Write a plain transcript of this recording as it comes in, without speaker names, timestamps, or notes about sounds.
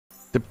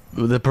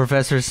The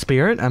professor's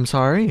spirit? I'm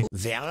sorry.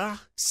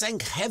 Vera,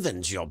 thank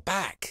heavens you're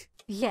back.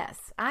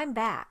 Yes, I'm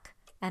back,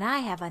 and I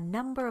have a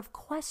number of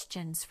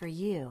questions for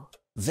you.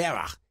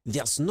 Vera,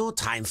 there's no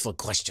time for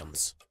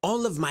questions.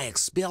 All of my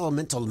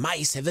experimental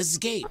mice have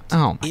escaped.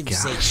 Oh my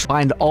gosh.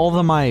 Find all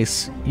the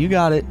mice. You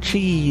got it.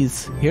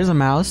 Cheese. Here's a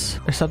mouse.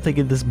 There's something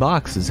in this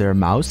box. Is there a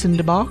mouse in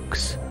the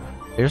box?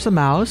 There's a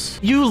mouse.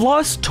 You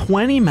lost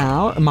 20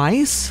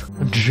 mice?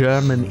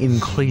 German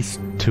increased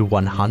to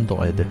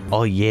 100.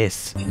 Oh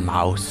yes,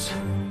 mouse.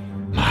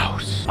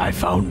 Mouse. I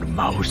found a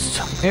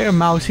mouse. Here,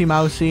 mousey,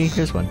 mousey.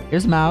 Here's one.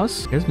 Here's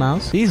mouse. Here's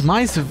mouse. These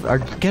mice are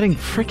getting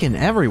freaking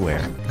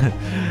everywhere.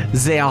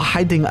 They are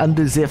hiding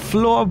under their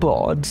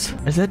floorboards.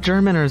 Is that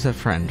German or is that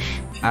French?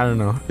 I don't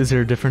know. Is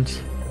there a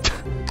difference?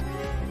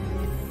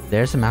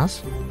 There's a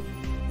mouse.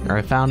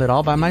 I found it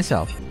all by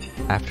myself.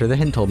 After the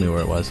hint told me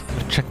where it was.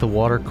 Check the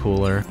water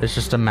cooler. There's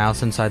just a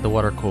mouse inside the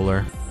water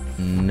cooler.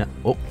 No.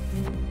 Oh.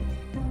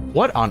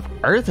 What on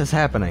earth is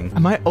happening?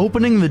 Am I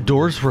opening the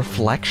door's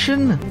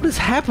reflection? What is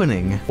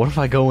happening? What if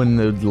I go in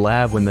the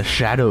lab when the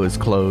shadow is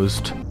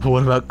closed?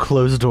 What about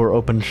closed door,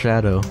 open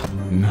shadow?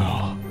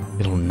 No,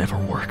 it'll never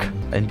work.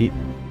 Indeed.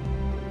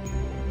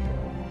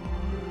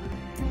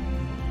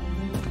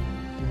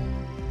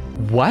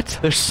 What?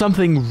 There's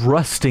something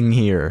rusting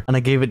here. And I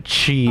gave it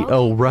chi.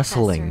 Oh,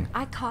 rustling.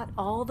 Professor, I caught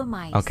all the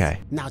mice. Okay.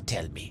 Now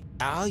tell me,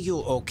 are you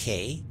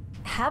okay?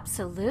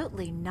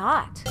 Absolutely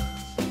not.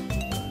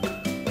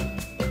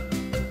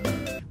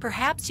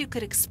 Perhaps you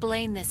could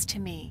explain this to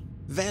me.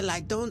 Well,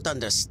 I don't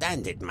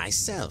understand it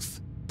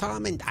myself.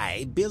 Tom and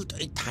I built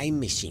a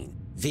time machine.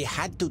 We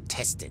had to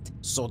test it,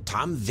 so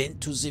Tom went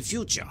to the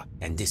future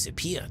and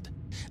disappeared.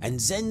 And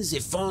then the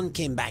phone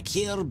came back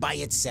here by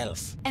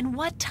itself. And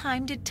what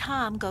time did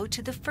Tom go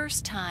to the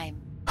first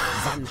time?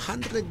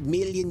 100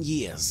 million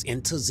years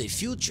into the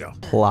future.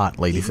 Plot,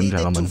 ladies and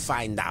gentlemen. He needed to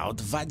find out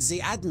what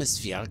the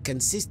atmosphere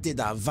consisted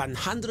of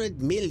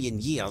 100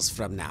 million years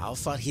from now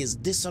for his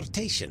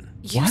dissertation.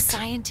 You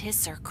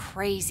scientists are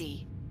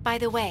crazy. By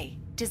the way,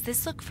 does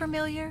this look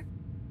familiar?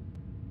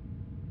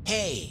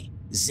 Hey,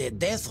 the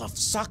death of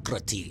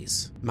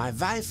Socrates. My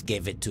wife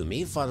gave it to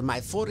me for my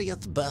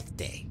 40th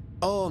birthday.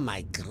 Oh,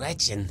 my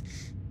Gretchen.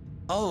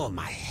 Oh,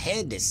 my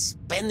head is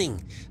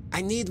spinning.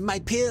 I need my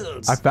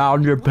pills. I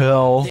found your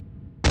pill.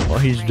 Oh,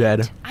 he's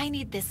dead. I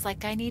need this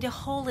like I need a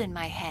hole in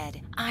my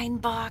head.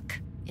 Einbach.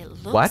 It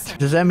looks What?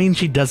 Does that mean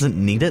she doesn't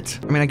need it?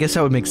 I mean, I guess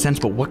that would make sense,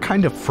 but what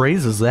kind of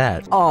phrase is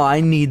that? Oh,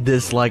 I need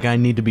this like I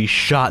need to be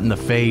shot in the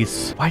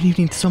face. Why do you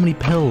need so many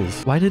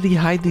pills? Why did he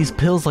hide these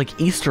pills like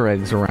Easter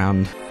eggs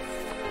around?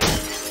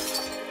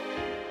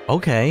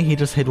 Okay, he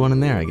just hid one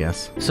in there, I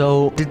guess.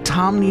 So, did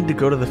Tom need to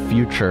go to the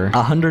future,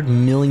 100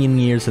 million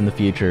years in the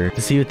future, to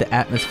see what the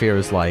atmosphere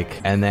was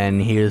like? And then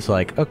he was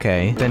like,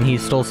 okay. Then he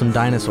stole some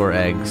dinosaur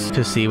eggs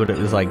to see what it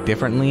was like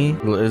differently.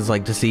 It was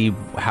like to see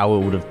how it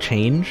would have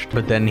changed.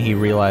 But then he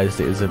realized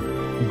it was a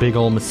big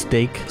old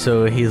mistake.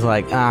 So he's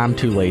like, I'm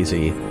too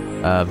lazy.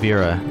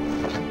 Vera,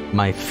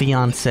 my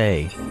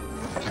fiancé,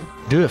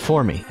 do it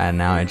for me. And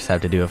now I just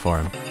have to do it for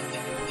him.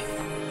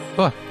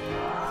 What?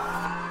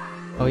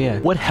 Oh yeah.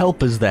 What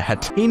help is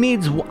that? He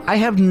needs... I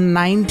have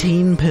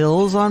 19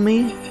 pills on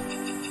me,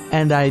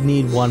 and I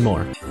need one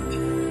more.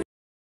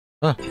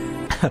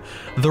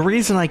 The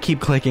reason I keep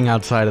clicking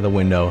outside of the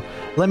window,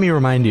 let me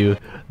remind you,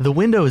 the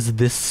window is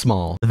this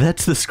small.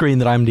 That's the screen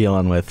that I'm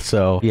dealing with,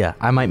 so yeah,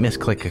 I might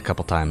misclick a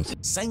couple times.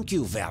 Thank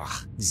you, Vera.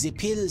 The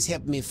pills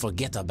help me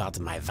forget about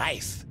my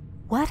wife.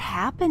 What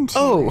happened to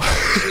Oh,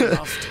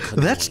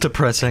 that's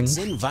depressing.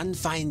 Then one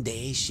fine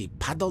day, she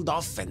paddled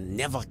off and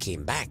never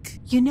came back.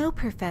 You know,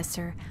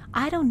 Professor,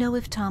 I don't know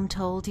if Tom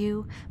told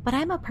you, but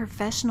I'm a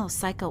professional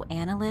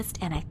psychoanalyst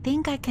and I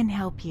think I can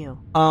help you.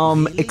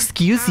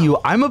 Excuse you,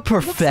 I'm a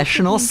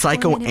professional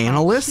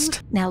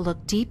psychoanalyst? Now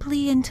look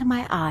deeply into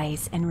my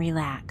eyes and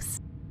relax.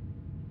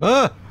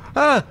 Get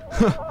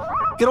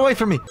away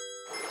from me.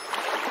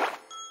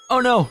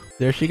 Oh no,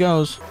 there she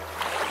goes.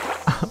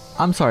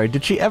 I'm sorry,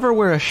 did she ever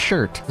wear a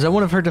shirt? Is that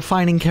one of her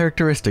defining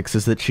characteristics,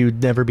 is that she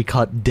would never be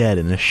caught dead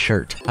in a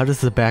shirt? How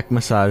does the back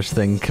massage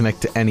thing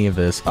connect to any of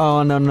this?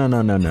 Oh, no, no,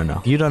 no, no, no,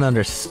 no. You don't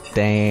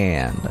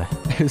understand.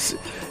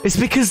 It's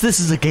because this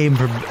is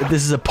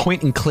a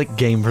point-and-click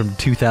game from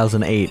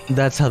 2008.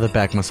 That's how the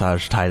back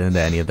massage tied into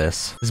any of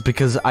this. It's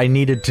because I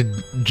needed to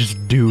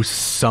just do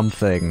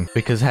something.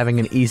 Because having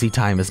an easy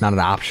time is not an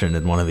option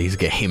in one of these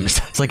games.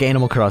 It's like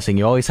Animal Crossing,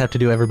 you always have to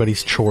do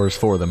everybody's chores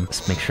for them.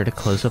 Just make sure to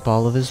close up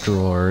all of his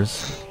drawers.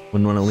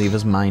 Wouldn't want to leave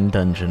his mine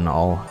dungeon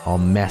all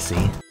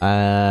messy.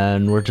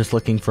 And we're just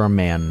looking for a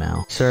man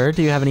now. Sir,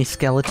 do you have any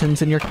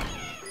skeletons in your...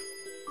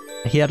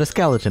 He had a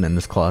skeleton in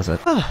this closet.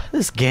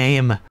 This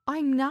game.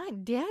 I'm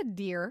not dead,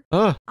 dear.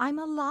 I'm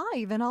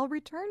alive and I'll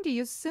return to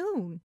you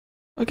soon.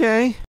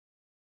 Okay.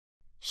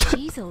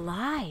 She's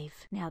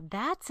alive. Now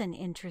that's an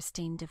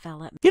interesting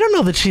development. You don't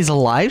know that she's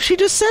alive. She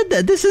just said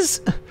that. This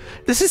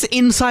is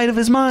inside of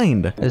his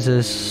mind. This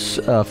is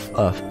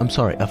I'm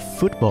sorry, a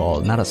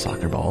football, not a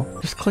soccer ball.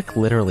 Just click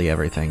literally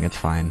everything. It's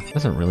fine.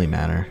 Doesn't really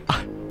matter.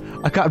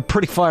 I got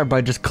pretty far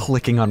by just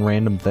clicking on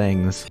random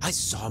things. I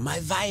saw my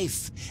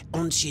wife,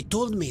 and she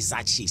told me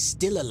that she's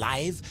still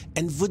alive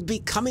and would be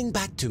coming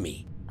back to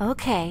me.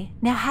 Okay,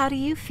 now how do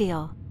you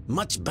feel?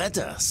 Much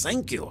better,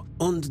 thank you.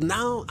 And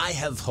now I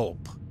have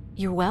hope.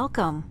 You're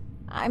welcome.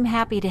 I'm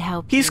happy to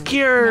help you. He's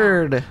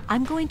cured! Now,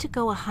 I'm going to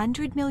go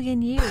 100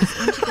 million years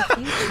into the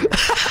future. to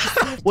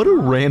see if What a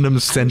Tom- random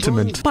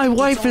sentiment. My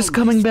wife is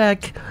coming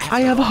back.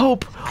 I have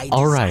hope.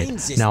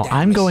 Alright, now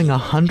I'm going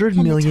 100 Can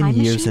the million time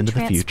years machine into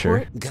the future.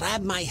 transport-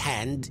 Grab my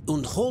hand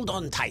and hold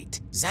on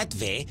tight. That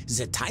way,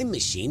 the time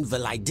machine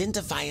will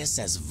identify us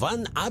as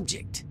one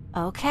object.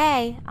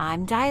 Okay,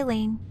 I'm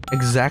dialing.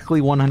 Exactly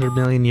 100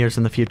 million years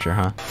in the future,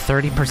 huh?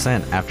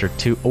 30% after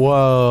 2.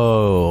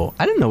 Whoa!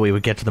 I didn't know we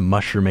would get to the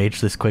mushroom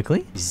age this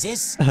quickly.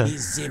 This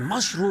is the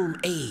mushroom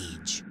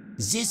age.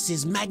 This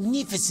is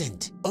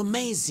magnificent,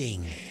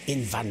 amazing.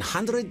 In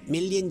 100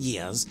 million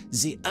years,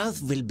 the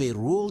Earth will be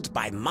ruled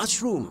by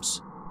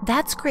mushrooms.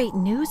 That's great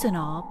news and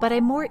all, but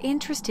I'm more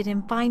interested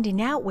in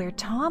finding out where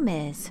Tom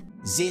is.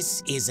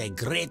 This is a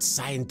great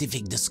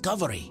scientific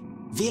discovery.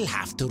 We'll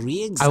have to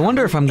re-examine I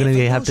wonder if I'm gonna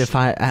evolution.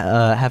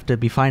 have to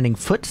be finding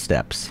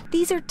footsteps.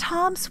 These are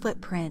Tom's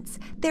footprints.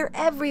 They're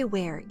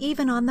everywhere,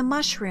 even on the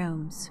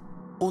mushrooms.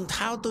 And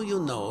how do you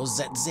know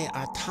that they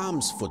are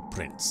Tom's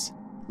footprints?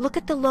 Look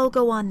at the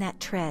logo on that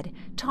tread.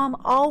 Tom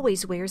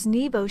always wears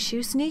Nevo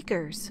shoe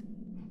sneakers.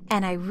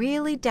 And I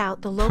really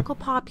doubt the local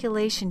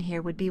population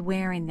here would be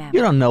wearing them.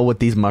 You don't know what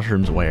these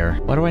mushrooms wear.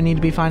 Why do I need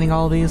to be finding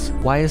all these?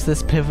 Why is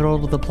this pivotal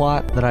to the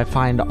plot that I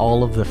find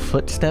all of the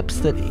footsteps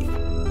that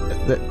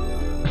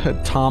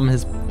Tom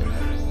has...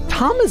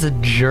 Tom is a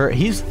jerk.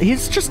 He's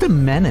just a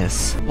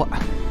menace.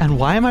 And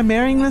why am I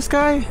marrying this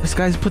guy? This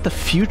guy's put the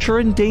future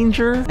in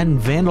danger and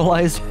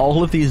vandalized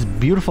all of these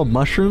beautiful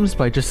mushrooms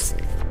by just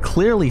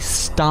clearly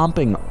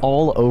stomping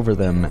all over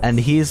them. And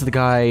he's the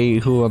guy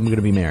who I'm gonna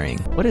be marrying.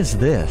 What is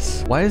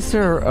this? Why is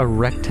there a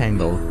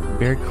rectangle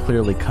very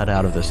clearly cut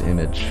out of this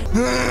image?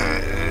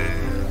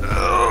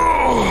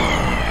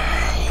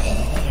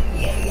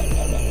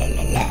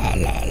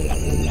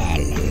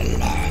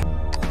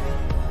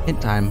 Hint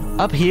time.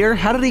 Up here?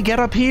 How did he get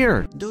up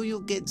here? Do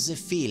you get the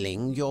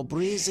feeling you're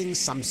breathing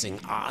something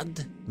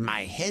odd?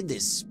 My head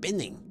is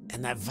spinning,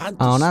 and I want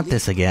to Oh, not sleep.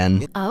 this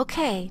again.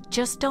 Okay,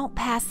 just don't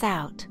pass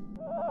out.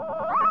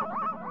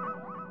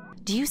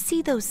 Do you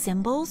see those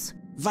symbols?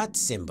 What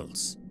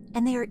symbols?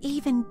 And they are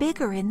even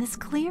bigger in this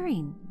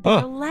clearing. Oh.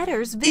 There are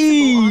letters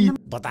visible on them.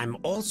 But I'm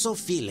also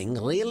feeling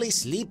really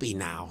sleepy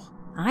now.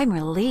 I'm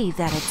relieved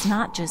that it's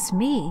not just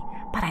me,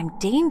 but I'm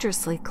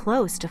dangerously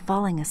close to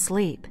falling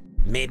asleep.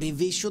 Maybe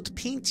we should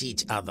pinch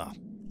each other.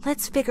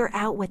 Let's figure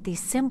out what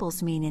these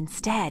symbols mean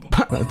instead.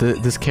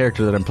 This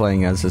character that I'm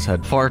playing as has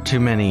had far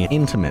too many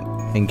intimate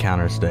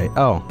encounters today.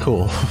 Oh,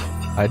 cool.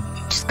 I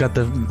just got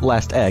the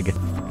last egg.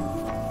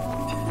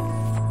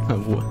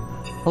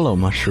 Hello,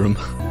 mushroom.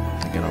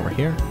 I get over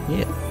here.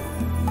 Yeah.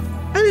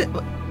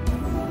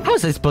 How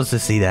was I supposed to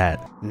see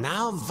that?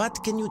 Now,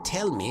 what can you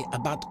tell me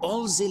about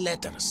all the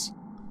letters?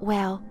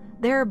 Well,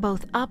 there are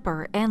both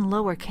upper and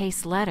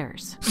lowercase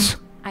letters.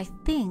 I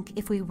think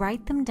if we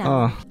write them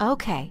down...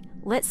 Okay,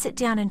 let's sit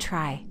down and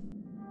try.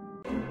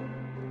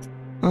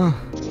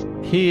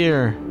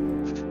 Here.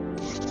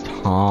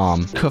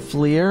 Tom.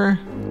 Kaflir.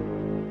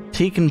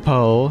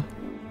 Tikenpo.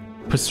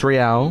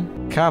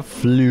 Pusriao.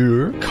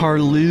 Kaflur.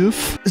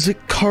 Karluf. Is it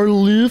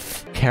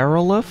Karluf?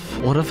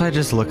 Karoluf? What if I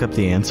just look up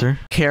the answer?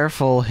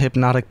 Careful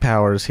hypnotic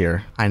powers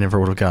here. I never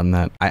would have gotten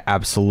that. I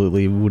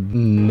absolutely would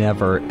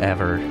never,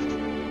 ever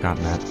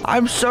gotten that.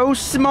 I'm so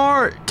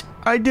smart!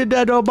 I did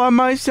that all by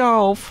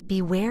myself.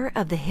 Beware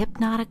of the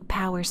hypnotic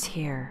powers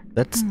here.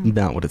 That's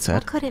not what it said.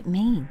 What could it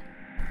mean?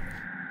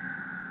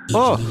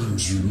 It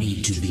means you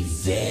need to be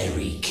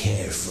very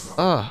careful.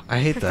 I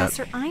hate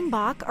Professor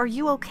Einbach, are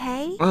you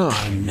okay?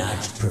 I'm not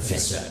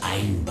Professor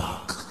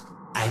Einbach.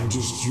 I'm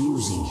just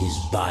using his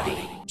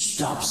body.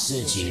 Stop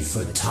searching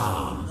for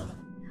Tom.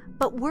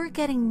 But we're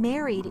getting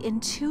married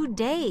in 2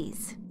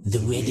 days. The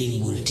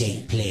wedding will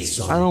take place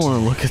on I don't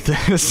want to look at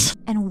this.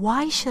 And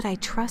why should I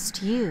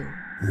trust you?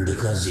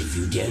 Because if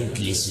you don't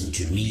listen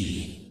to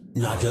me,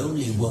 not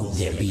only won't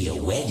there be a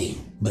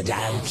wedding, but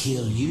I'll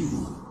kill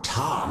you,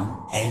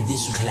 Tom, and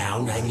this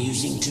clown I'm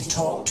using to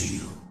talk to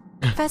you.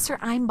 Professor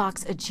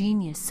Einbach's a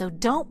genius, so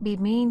don't be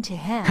mean to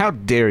him. How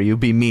dare you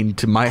be mean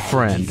to my I'll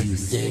friend? give you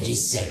 30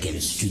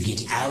 seconds to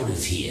get out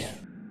of here.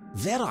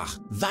 Vera,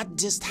 what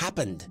just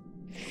happened?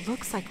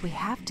 Looks like we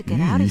have to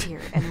get out of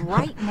here, and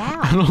right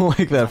now. I don't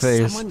like that Was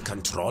face. someone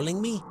controlling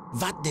me?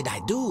 What did I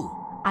do?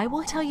 I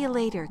will tell you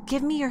later.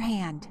 Give me your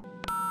hand.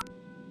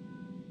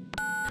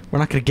 We're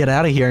not gonna get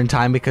out of here in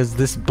time because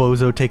this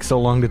bozo takes so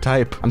long to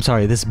type. I'm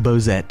sorry, this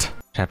bozette.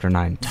 Chapter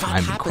 9,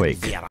 Time happened, Quake.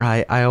 Vera?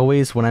 I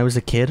always, when I was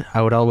a kid,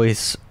 I would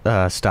always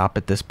stop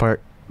at this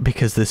part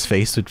because this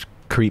face would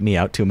creep me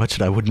out too much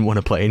and I wouldn't want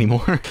to play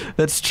anymore.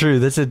 That's true,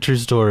 that's a true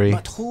story.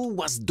 But who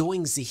was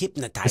doing the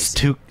hypnotizing? It's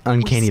too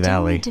Uncanny we still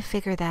Valley. need to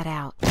figure that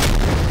out.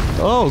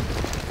 Oh!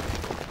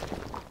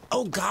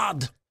 Oh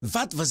God,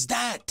 what was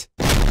that?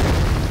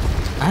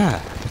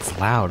 Ah, it's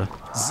loud.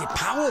 The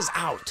power's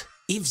out.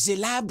 If the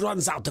lab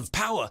runs out of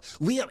power,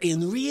 we're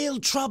in real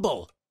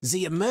trouble.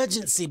 The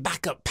emergency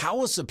backup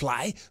power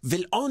supply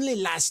will only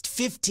last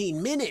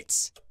 15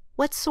 minutes.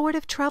 What sort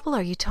of trouble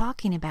are you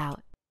talking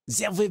about?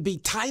 There will be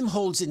time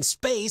holes in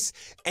space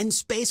and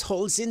space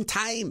holes in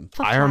time.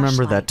 I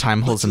remember that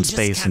time holes in But you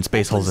just space and can't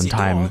space holes open in the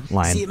time door.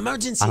 line. The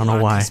emergency I don't know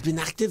lock why. has been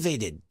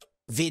activated.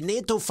 We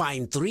need to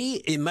find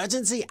 3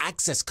 emergency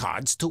access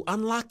cards to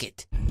unlock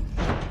it.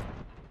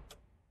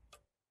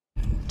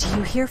 Do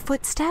you hear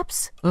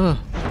footsteps? Ugh.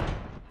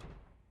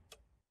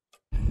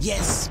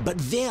 Yes, but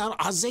where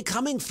are they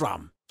coming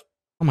from?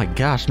 Oh my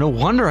gosh, no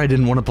wonder I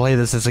didn't want to play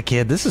this as a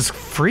kid. This is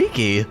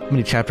freaky. How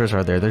many chapters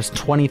are there? There's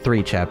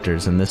 23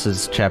 chapters, and this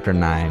is chapter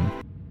 9.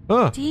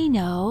 Ugh.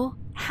 Dino,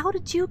 how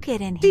did you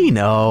get in here?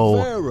 Dino.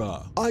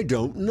 Vera, I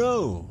don't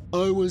know.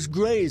 I was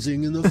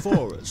grazing in the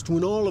forest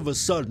when all of a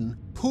sudden,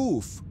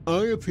 poof,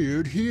 I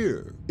appeared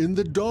here, in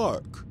the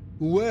dark.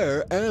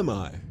 Where am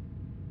I?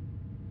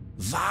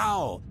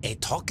 Wow, a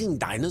talking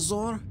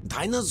dinosaur?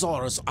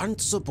 Dinosaurs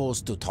aren't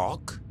supposed to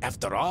talk.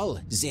 After all,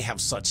 they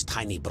have such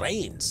tiny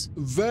brains.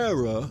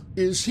 Vera,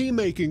 is he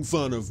making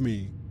fun of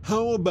me?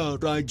 How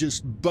about I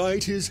just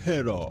bite his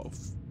head off?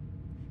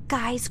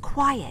 Guys,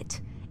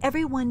 quiet.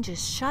 Everyone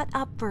just shut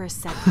up for a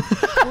second.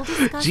 We'll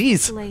discuss Jeez.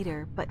 this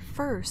later, but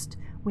first,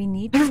 we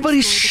need to Everybody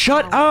restore the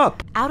shut power.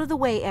 up! Out of the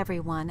way,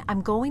 everyone.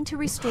 I'm going to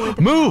restore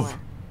the Move!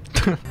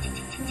 power.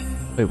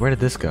 Wait, where did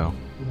this go?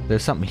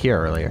 There's something here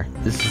earlier.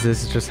 This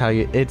is just how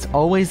you... It's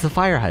always the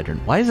fire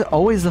hydrant. Why is it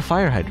always the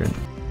fire hydrant?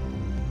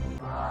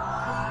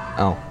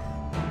 Oh.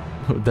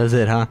 Does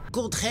it, huh?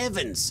 Good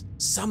heavens,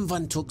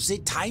 someone took the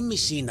time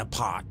machine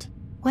apart.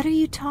 What are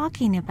you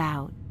talking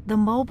about? The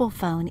mobile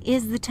phone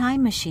is the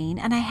time machine,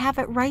 and I have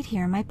it right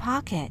here in my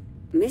pocket.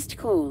 Missed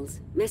calls,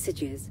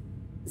 messages,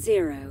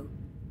 0.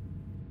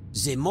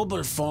 The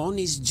mobile phone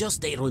is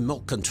just a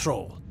remote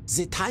control.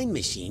 The time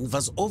machine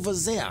was over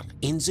there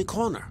in the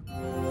corner.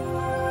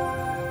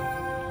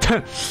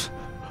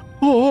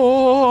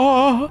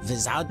 Oh.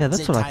 Without Yeah,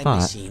 that's the what I time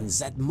thought. machine,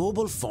 that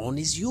mobile phone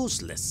is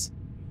useless.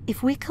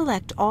 If we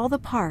collect all the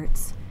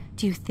parts,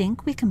 do you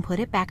think we can put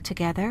it back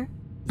together?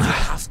 You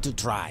have to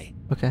try.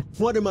 Okay.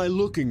 What am I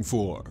looking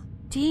for?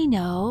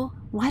 Dino,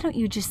 why don't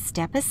you just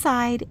step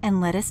aside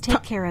and let us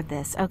take care of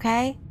this,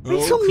 okay? Why are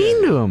you so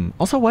mean to him?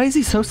 Also, why is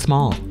he so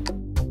small?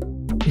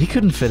 He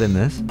couldn't fit in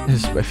this.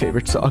 This is my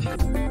favorite song.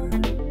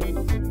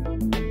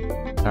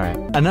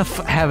 Alright, enough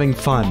having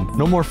fun.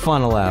 No more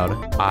fun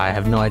allowed. I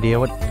have no idea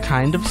what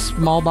kind of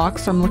small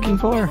box I'm looking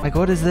for. Like,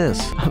 what is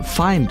this?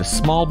 Find a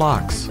small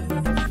box.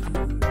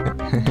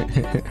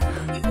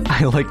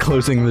 I like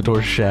closing the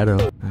door's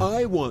shadow.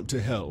 I want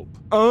to help,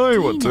 I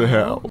want to Dino.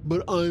 help.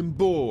 but I'm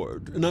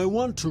bored and I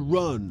want to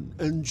run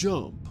and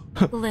jump.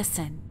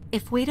 Listen,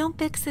 if we don't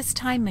fix this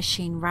time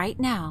machine right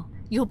now,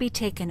 you'll be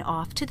taken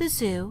off to the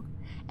zoo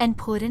and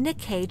put in a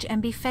cage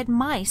and be fed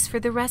mice for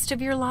the rest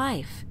of your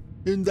life.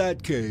 In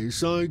that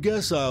case, I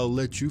guess I'll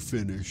let you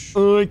finish.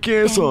 I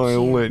guess Thank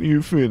you. let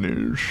you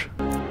finish.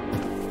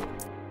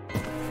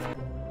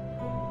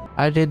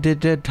 I did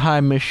the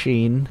time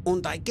machine.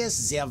 And I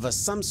guess there was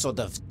some sort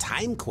of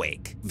time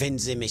quake when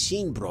the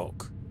machine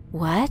broke.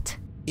 What?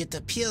 It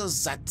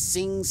appears that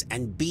things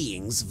and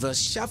beings were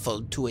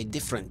shuffled to a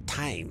different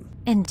time.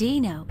 And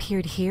Dino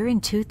appeared here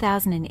in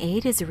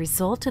 2008 as a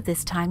result of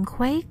this time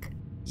quake?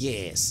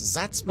 Yes,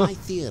 that's my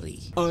theory.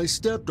 I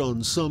stepped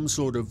on some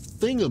sort of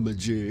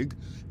thingamajig,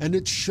 and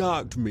it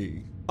shocked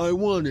me. I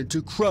wanted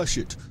to crush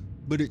it,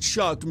 but it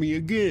shocked me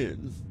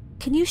again.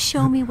 Can you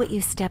show me what you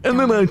stepped And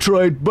on? then I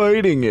tried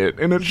biting it,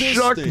 and it This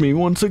shocked thing. me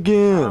once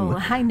again. Oh,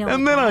 I know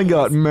And what then I that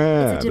got is.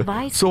 mad. It's a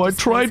device So that I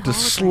displays tried to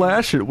holograms.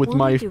 slash it with We'll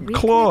my need to reconnect the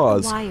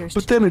claws, wires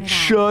but to then turn it it on.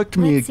 shocked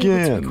me Let's see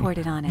what's again.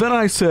 recorded on it. Then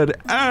I said,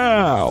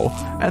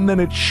 ow! And then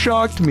it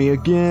shocked me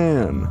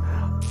again.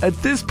 At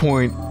this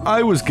point,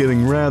 I was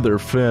getting rather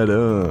fed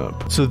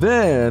up. So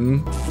then...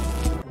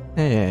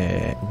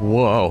 Hey,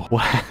 whoa.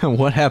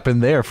 What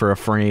happened there for a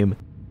frame?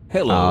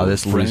 Hello, Oh,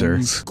 this loser.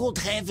 friends. Good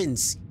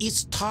heavens,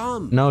 it's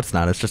Tom. No, it's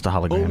not. It's just a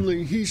hologram.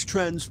 Only he's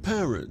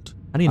transparent.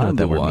 How do you know I'm what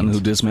that the word one means?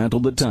 who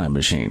dismantled the time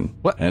machine.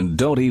 What? And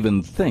don't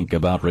even think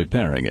about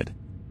repairing it.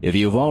 If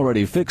you've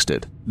already fixed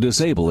it,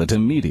 disable it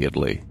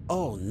immediately.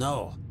 Oh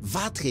no,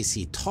 what is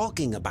he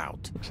talking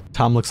about?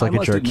 Tom looks like I a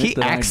must jerk. admit He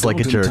that acts I like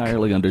a don't jerk.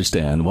 entirely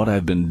understand what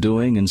I've been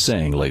doing and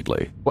saying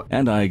lately. What?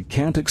 And I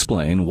can't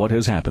explain what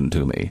has happened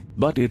to me.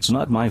 But it's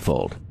not my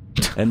fault.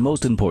 And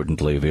most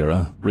importantly,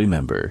 Vera,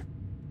 remember,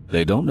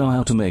 they don't know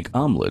how to make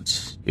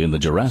omelets in the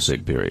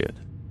Jurassic period.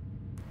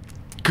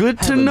 Good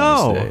to Have a nice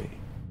know. day.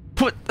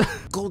 Put...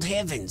 Good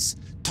heavens,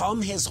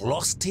 Tom has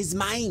lost his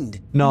mind.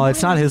 No,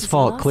 it's not his He's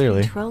fault, lost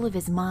clearly. control of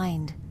his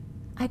mind.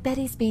 I bet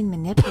he's being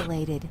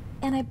manipulated,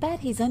 and I bet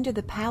he's under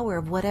the power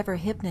of whatever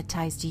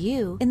hypnotized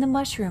you in the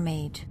Mushroom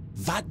Age.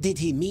 What did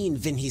he mean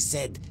when he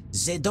said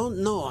they don't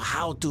know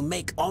how to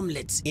make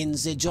omelets in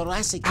the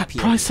Jurassic period?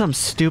 Probably something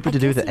stupid to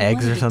do with the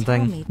eggs or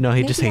something. No,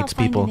 he just hates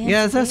people.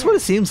 Yeah, that's what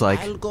it seems like.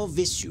 I'll go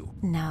with you.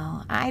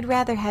 No, I'd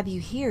rather have you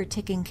here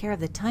taking care of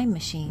the time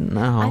machine.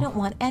 No. I don't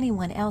want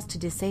anyone else to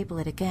disable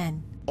it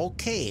again.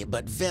 Okay,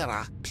 but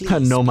Vera,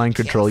 please. No mind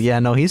be control. careful. Yeah,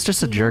 no, he's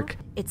just a jerk.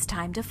 It's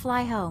time to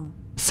fly home.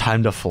 It's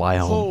time to fly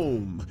home.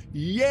 Home.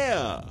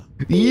 Yeah.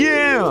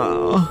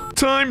 Yeah!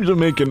 Time to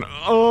make an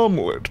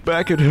omelet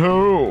back at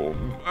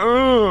home.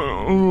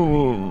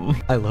 Oh.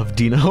 I love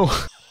Dino.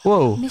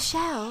 Whoa.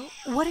 Michelle,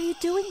 what are you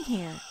doing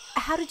here?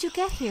 How did you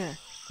get here?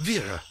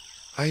 Vera,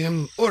 I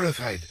am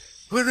horrified.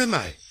 Where am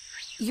I?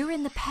 You're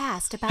in the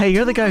past about Hey,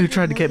 you're the guy who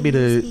tried to get me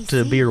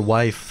to be your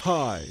wife.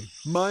 Hi,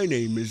 my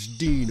name is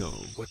Dino.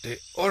 What a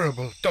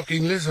horrible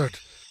talking lizard.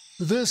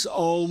 This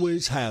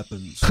always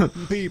happens.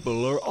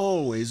 People are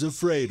always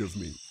afraid of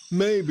me.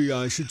 Maybe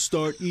I should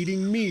start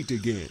eating meat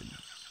again.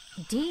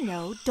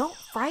 Dino, don't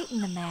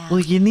frighten the man.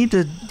 Well, you need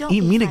to Don't eat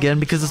be meat again frightened,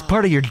 because it's Michelle.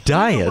 part of your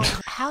diet.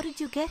 How did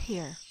you get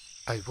here?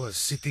 I was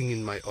sitting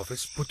in my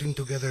office putting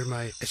together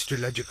my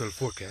astrological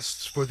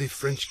forecasts for the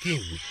French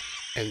king.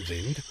 And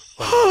then,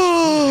 while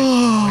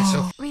I was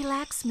myself,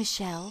 Relax,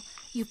 Michelle.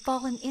 You've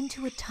fallen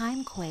into a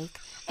time quake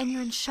and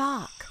you're in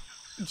shock.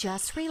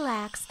 Just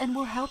relax and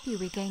we'll help you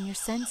regain your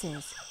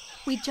senses.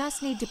 We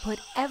just need to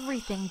put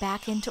everything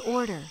back into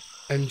order.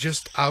 and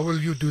just how will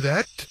you do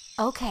that?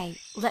 Okay,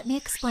 let me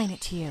explain it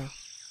to you.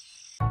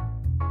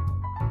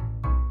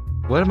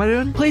 What am I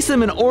doing? Place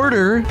them in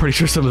order. Pretty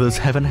sure some of those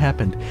haven't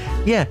happened.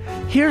 Yeah,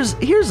 here's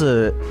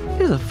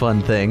a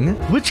fun thing.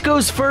 Which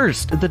goes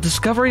first, the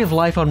discovery of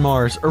life on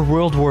Mars or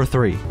World War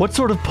III? What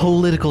sort of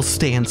political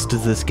stance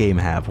does this game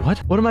have?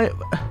 What am I?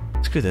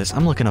 Screw this.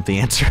 I'm looking up the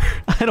answer.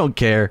 I don't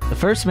care. The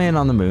first man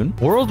on the moon,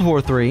 World War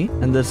III,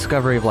 and the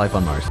discovery of life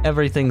on Mars.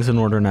 Everything's in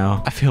order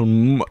now. I feel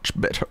much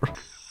better.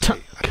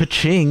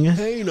 Ka-ching.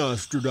 Hey,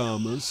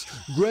 Nostradamus.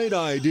 Great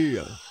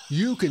idea.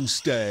 You can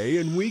stay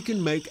and we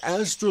can make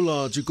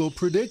astrological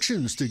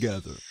predictions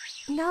together.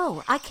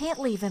 No, I can't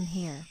leave him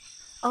here.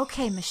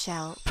 Okay,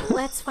 Michelle,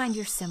 let's find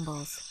your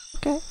symbols.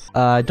 Okay.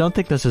 I don't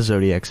think that's a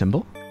zodiac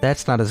symbol.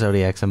 That's not a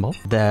zodiac symbol.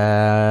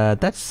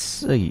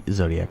 That's a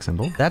zodiac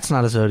symbol. That's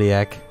not a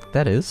zodiac.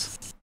 That is.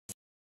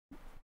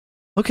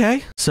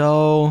 Okay,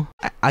 so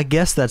I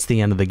guess that's the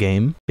end of the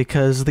game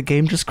because the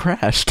game just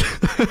crashed.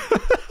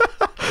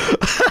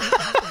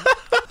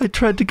 I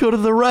tried to go to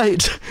the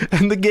right,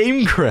 and the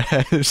game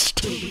crashed.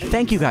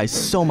 Thank you guys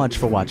so much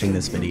for watching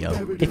this video.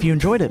 If you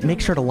enjoyed it,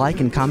 make sure to like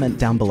and comment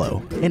down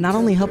below. It not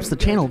only helps the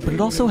channel, but it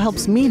also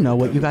helps me know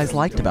what you guys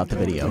liked about the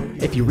video.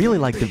 If you really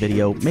liked the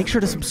video, make sure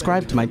to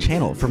subscribe to my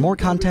channel for more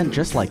content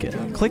just like it.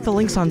 Click the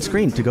links on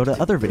screen to go to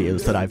other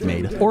videos that I've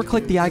made, or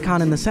click the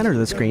icon in the center of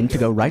the screen to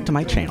go right to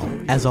my channel.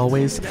 As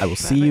always, I will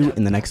see you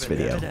in the next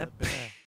video.